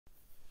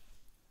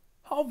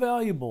How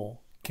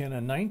valuable can a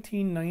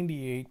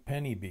 1998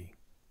 penny be?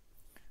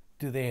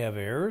 Do they have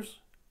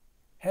errors?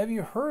 Have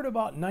you heard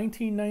about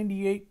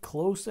 1998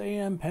 close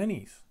AM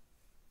pennies?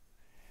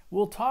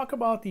 We'll talk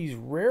about these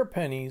rare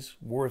pennies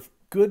worth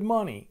good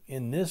money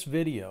in this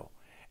video,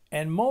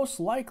 and most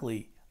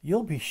likely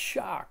you'll be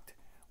shocked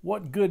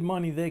what good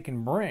money they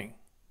can bring.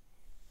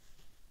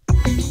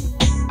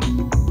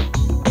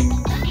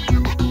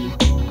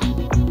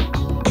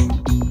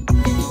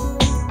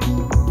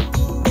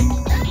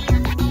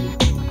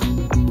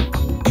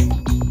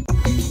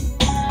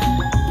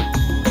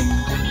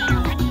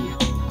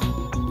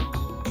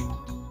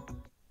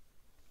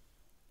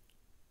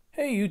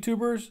 Hey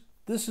YouTubers,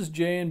 this is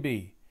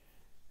J&B,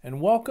 and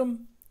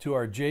welcome to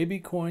our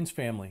JB Coins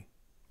family.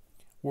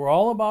 We're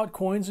all about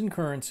coins and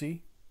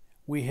currency.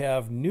 We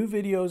have new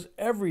videos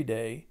every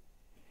day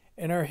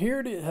and are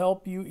here to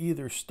help you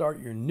either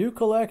start your new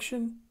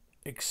collection,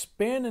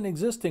 expand an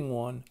existing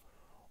one,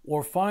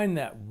 or find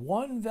that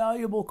one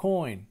valuable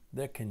coin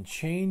that can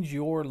change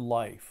your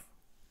life.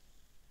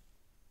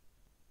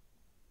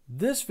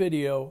 This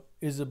video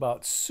is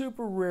about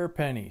super rare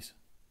pennies.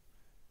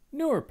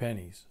 Newer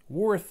pennies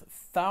worth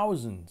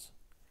thousands.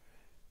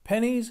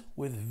 Pennies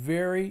with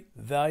very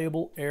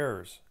valuable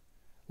errors,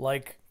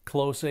 like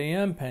close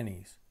AM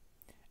pennies,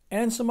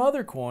 and some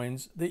other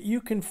coins that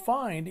you can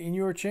find in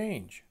your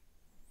change.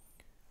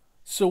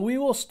 So we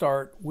will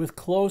start with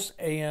close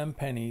AM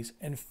pennies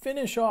and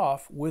finish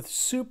off with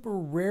super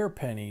rare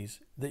pennies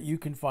that you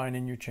can find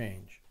in your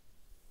change.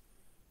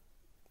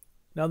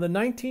 Now the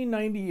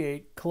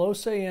 1998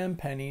 close AM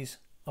pennies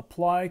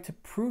apply to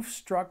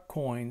proof-struck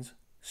coins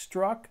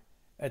struck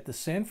at the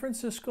San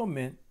Francisco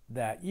Mint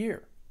that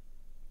year.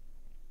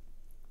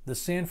 The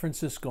San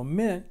Francisco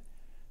Mint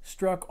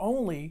struck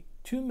only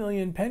 2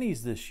 million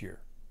pennies this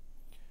year,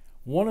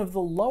 one of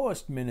the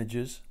lowest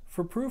mintages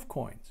for proof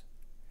coins,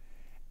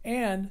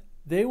 and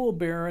they will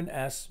bear an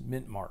S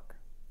mint mark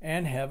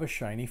and have a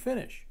shiny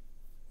finish.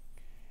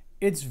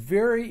 It's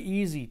very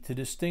easy to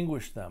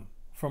distinguish them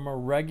from a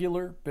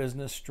regular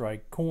business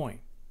strike coin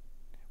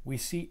we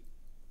see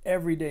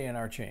every day in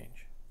our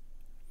change.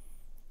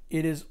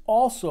 It is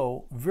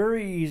also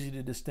very easy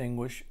to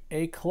distinguish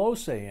a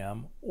close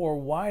AM or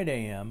wide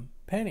AM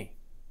penny.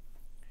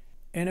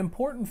 An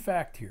important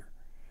fact here,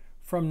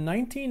 from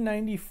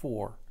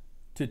 1994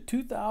 to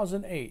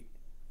 2008,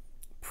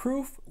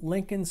 proof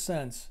Lincoln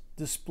cents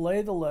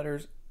display the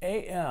letters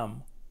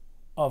AM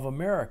of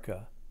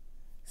America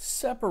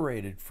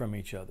separated from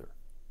each other,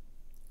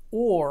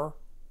 or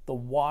the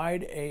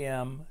wide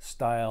AM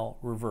style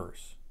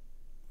reverse.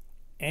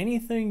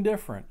 Anything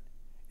different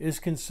is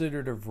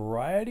considered a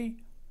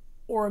variety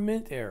or a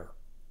mint error.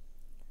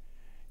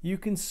 You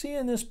can see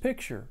in this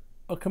picture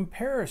a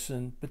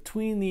comparison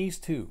between these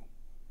two.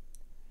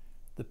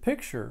 The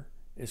picture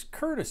is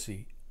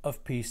courtesy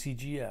of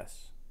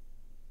PCGS.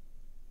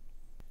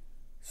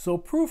 So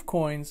proof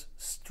coins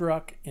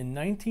struck in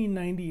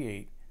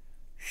 1998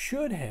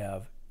 should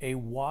have a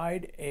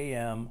wide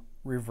AM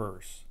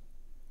reverse.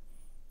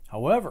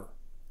 However,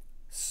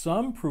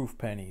 some proof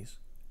pennies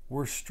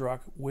were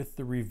struck with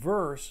the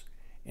reverse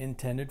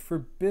intended for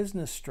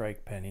business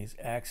strike pennies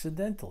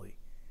accidentally.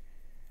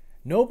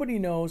 Nobody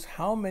knows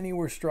how many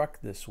were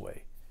struck this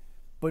way,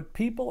 but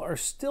people are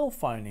still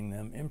finding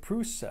them in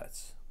proof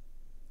sets.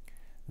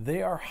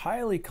 They are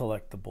highly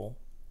collectible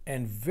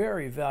and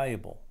very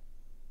valuable.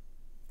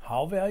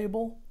 How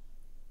valuable?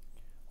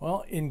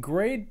 Well, in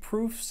grade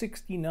proof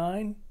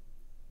 69,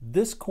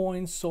 this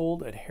coin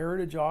sold at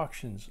heritage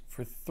auctions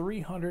for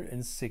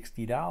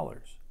 $360,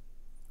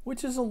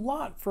 which is a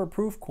lot for a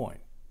proof coin.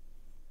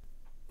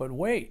 But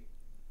wait,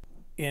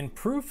 in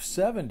proof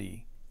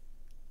 70,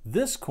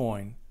 this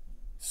coin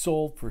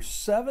sold for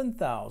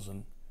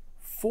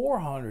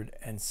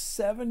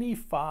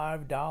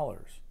 $7,475.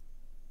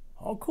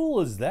 How cool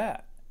is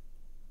that?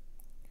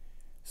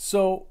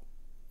 So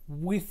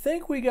we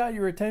think we got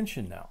your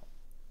attention now.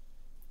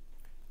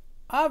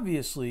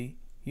 Obviously,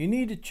 you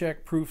need to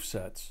check proof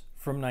sets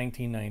from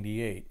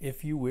 1998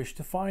 if you wish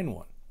to find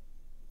one.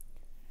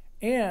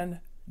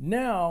 And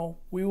now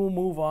we will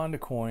move on to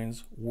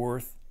coins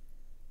worth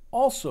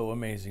also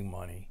amazing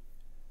money,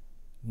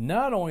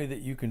 not only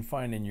that you can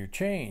find in your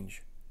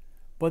change,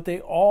 but they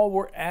all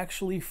were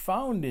actually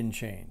found in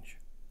change.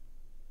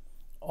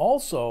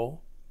 Also,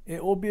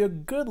 it will be a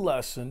good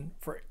lesson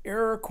for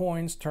error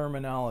coins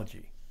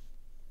terminology.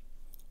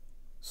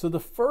 So the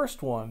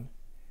first one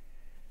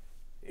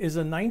is a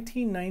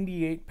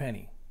 1998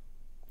 penny,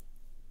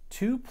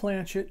 two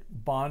planchet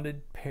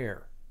bonded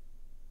pair,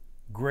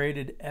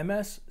 graded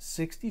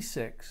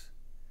MS66,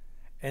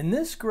 and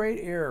this grade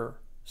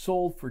error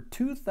sold for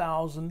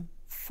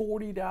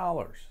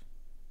 $2,040.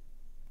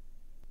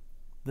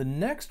 The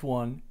next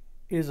one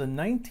is a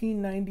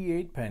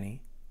 1998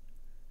 penny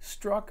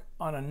struck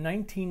on a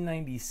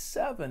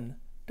 1997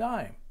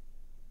 dime.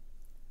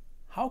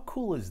 How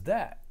cool is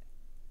that?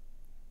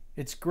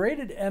 It's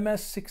graded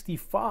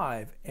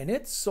MS65 and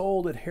it's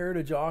sold at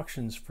heritage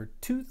auctions for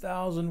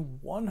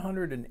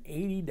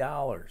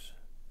 $2,180.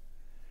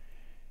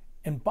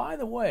 And by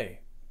the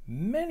way,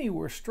 Many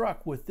were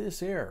struck with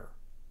this error,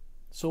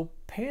 so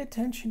pay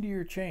attention to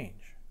your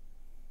change.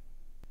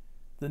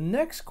 The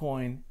next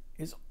coin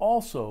is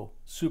also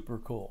super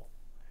cool.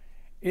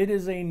 It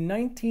is a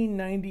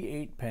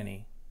 1998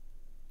 penny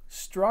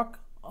struck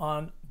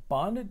on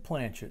bonded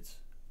planchets.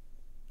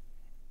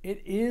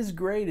 It is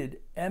graded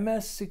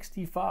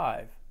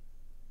MS65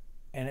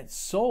 and it's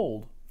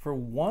sold for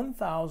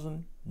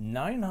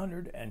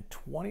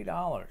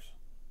 $1,920.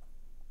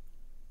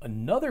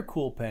 Another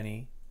cool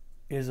penny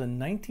is a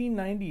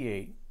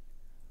 1998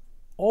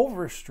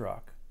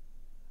 overstruck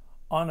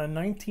on a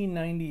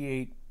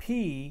 1998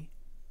 P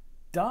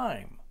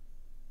dime.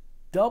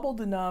 Double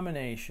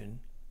denomination.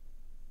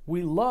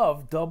 We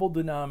love double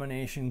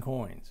denomination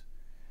coins.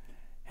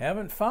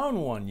 Haven't found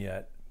one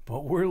yet,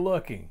 but we're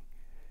looking.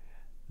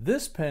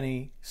 This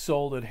penny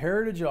sold at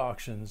Heritage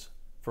Auctions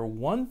for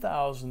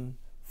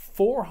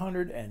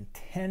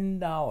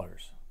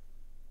 $1,410.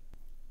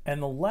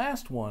 And the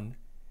last one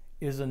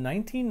is a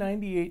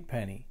 1998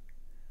 penny,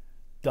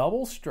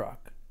 double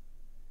struck,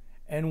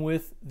 and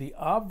with the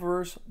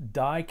obverse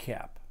die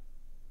cap.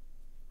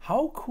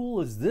 How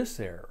cool is this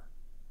error?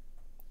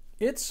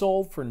 It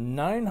sold for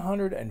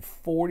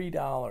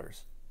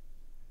 $940.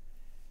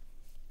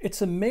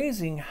 It's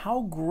amazing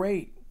how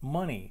great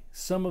money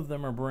some of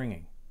them are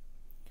bringing.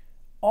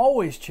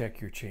 Always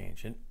check your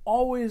change and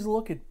always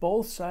look at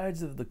both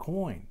sides of the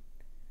coin.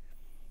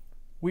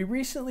 We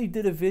recently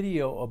did a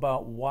video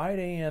about wide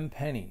AM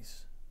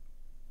pennies,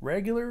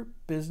 regular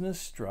business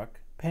struck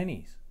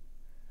pennies.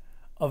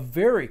 A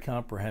very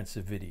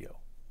comprehensive video.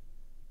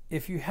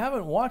 If you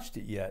haven't watched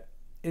it yet,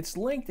 it's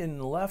linked in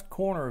the left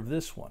corner of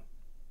this one.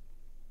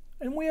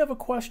 And we have a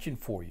question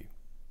for you.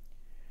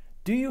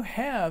 Do you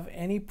have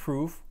any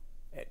proof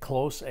at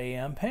close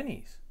AM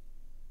pennies?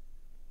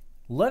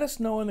 Let us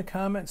know in the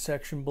comment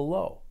section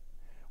below.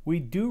 We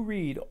do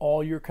read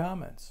all your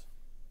comments.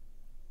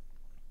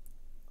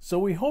 So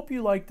we hope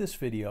you liked this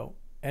video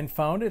and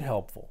found it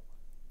helpful.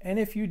 And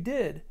if you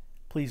did,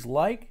 please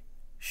like,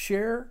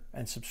 share,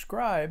 and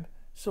subscribe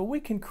so we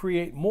can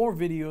create more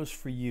videos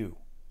for you.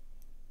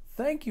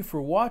 Thank you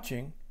for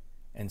watching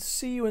and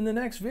see you in the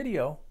next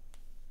video.